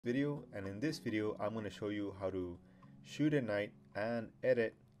video, and in this video I'm going to show you how to shoot at night and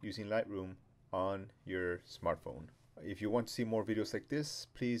edit using Lightroom on your smartphone. If you want to see more videos like this,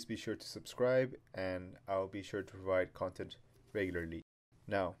 please be sure to subscribe and I'll be sure to provide content regularly.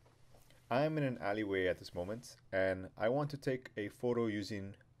 Now, I'm in an alleyway at this moment and I want to take a photo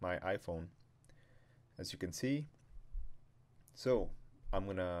using my iPhone, as you can see. So I'm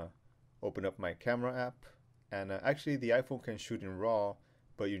gonna open up my camera app, and actually the iPhone can shoot in RAW,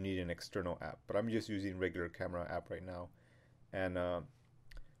 but you need an external app. But I'm just using regular camera app right now. And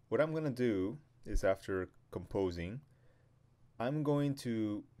what I'm gonna do is, after composing, I'm going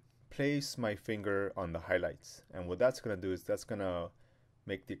to place my finger on the highlights. And what that's gonna do is that's gonna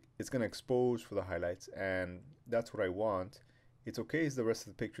it's gonna expose for the highlights, and that's what I want. It's okay if the rest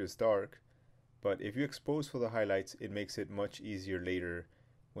of the picture is dark, but if you expose for the highlights, it makes it much easier later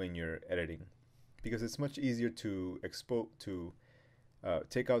when you're editing, because it's much easier to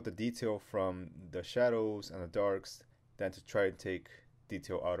take out the detail from the shadows and the darks than to try and take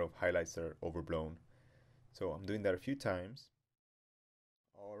detail out of highlights that are overblown. So I'm doing that a few times.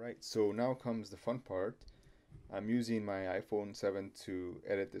 Alright, so now comes the fun part. I'm using my iPhone 7 to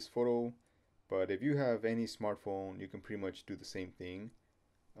edit this photo, but if you have any smartphone, you can pretty much do the same thing.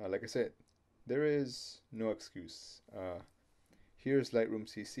 Like I said, there is no excuse. Here's Lightroom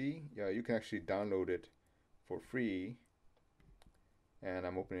CC. Yeah, you can actually download it for free. And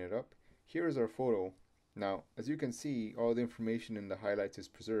I'm opening it up. Here is our photo. Now, as you can see, all the information in the highlights is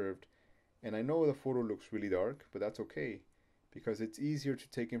preserved. And I know the photo looks really dark, but that's okay, because it's easier to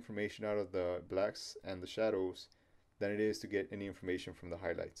take information out of the blacks and the shadows than it is to get any information from the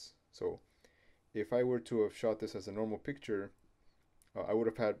highlights. So if I were to have shot this as a normal picture, I would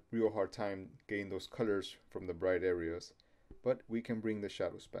have had real hard time getting those colors from the bright areas, but we can bring the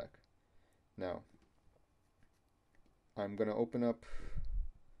shadows back. Now, I'm gonna open up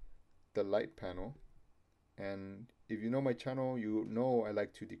the light panel, and if you know my channel, you know I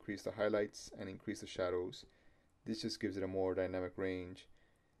like to decrease the highlights and increase the shadows. This just gives it a more dynamic range,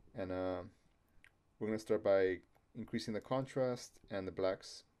 and we're gonna start by increasing the contrast and the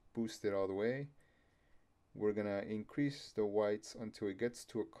blacks, boost it all the way. We're gonna increase the whites until it gets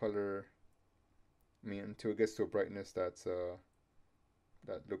to a color, until it gets to a brightness that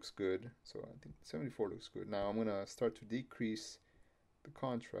looks good. So I think 74 looks good. Now I'm gonna start to decrease the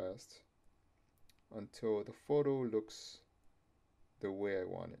contrast until the photo looks the way I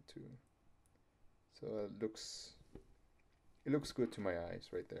want it to. So it looks good to my eyes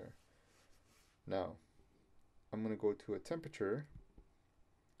right there. Now I'm gonna go to a temperature,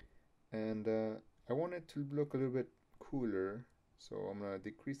 and I want it to look a little bit cooler, so I'm gonna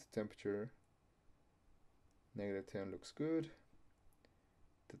decrease the temperature. -10 looks good.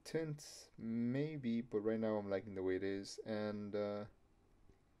 The tints maybe, but right now I'm liking the way it is, and that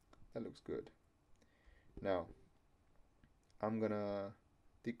looks good. Now I'm gonna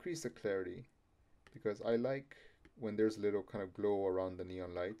decrease the clarity, because I like when there's a little kind of glow around the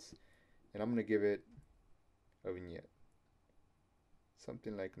neon lights, and I'm gonna give it a vignette,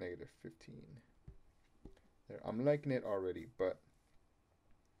 something like -15. There, I'm liking it already, but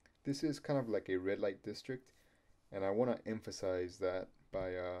this is kind of like a red light district, and I want to emphasize that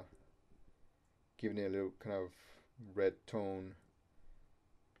by giving it a little kind of red tone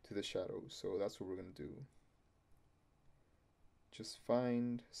to the shadows. So that's what we're going to do. Just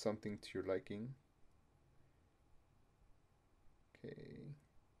find something to your liking. Okay,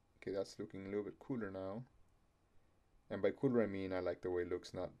 that's looking a little bit cooler now. And by cooler I mean I like the way it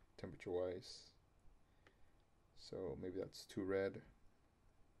looks, not temperature wise. So maybe that's too red.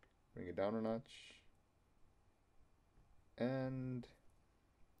 Bring it down a notch. And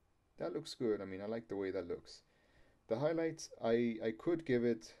that looks good. I like the way that looks. The highlights, I could give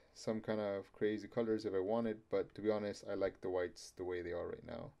it some kind of crazy colors if I wanted, but to be honest, I like the whites the way they are right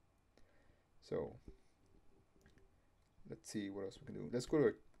now. So let's see what else we can do. Let's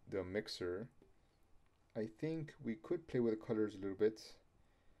go to the mixer. I think we could play with the colors a little bit.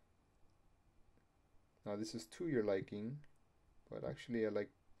 Now this is to your liking, but actually I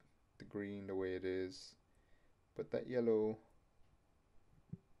like the green the way it is. But that yellow,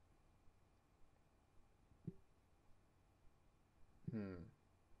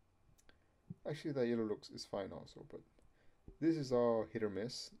 actually that yellow is fine also, but this is all hit or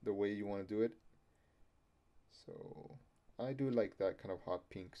miss the way you want to do it. So I do like that kind of hot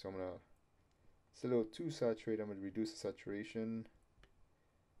pink, so it's a little too saturated. I'm gonna reduce the saturation,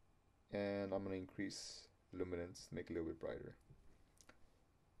 and I'm gonna increase luminance, make it a little bit brighter.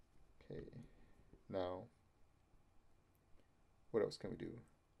 Okay, now what else can we do?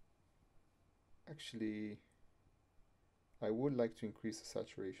 Actually, I would like to increase the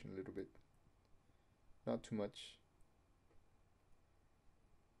saturation a little bit, not too much.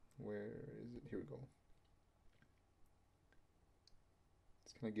 Where is it? Here we go.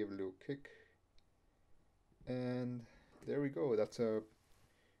 It's gonna give a little kick, and there we go. That's a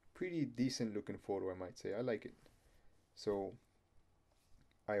pretty decent looking photo, I might say. I like it. So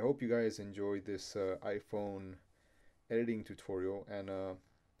I hope you guys enjoyed this iPhone editing tutorial. And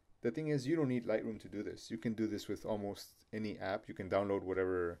the thing is, you don't need Lightroom to do this. You can do this with almost any app. You can download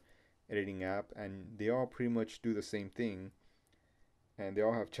whatever editing app, and they all pretty much do the same thing. And they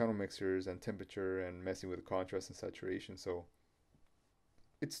all have channel mixers and temperature and messing with the contrast and saturation. So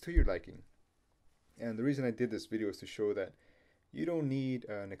it's to your liking. And the reason I did this video is to show that you don't need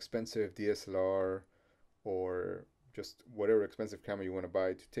an expensive DSLR or just whatever expensive camera you want to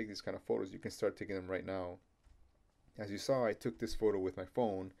buy to take these kind of photos. You can start taking them right now. As you saw, I took this photo with my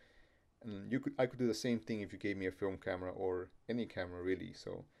phone, and I could do the same thing if you gave me a film camera or any camera really.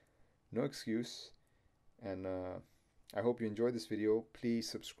 So no excuse. And I hope you enjoyed this video. Please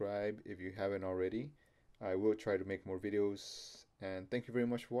subscribe if you haven't already. I will try to make more videos, and thank you very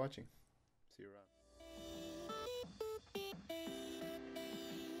much for watching. See you around.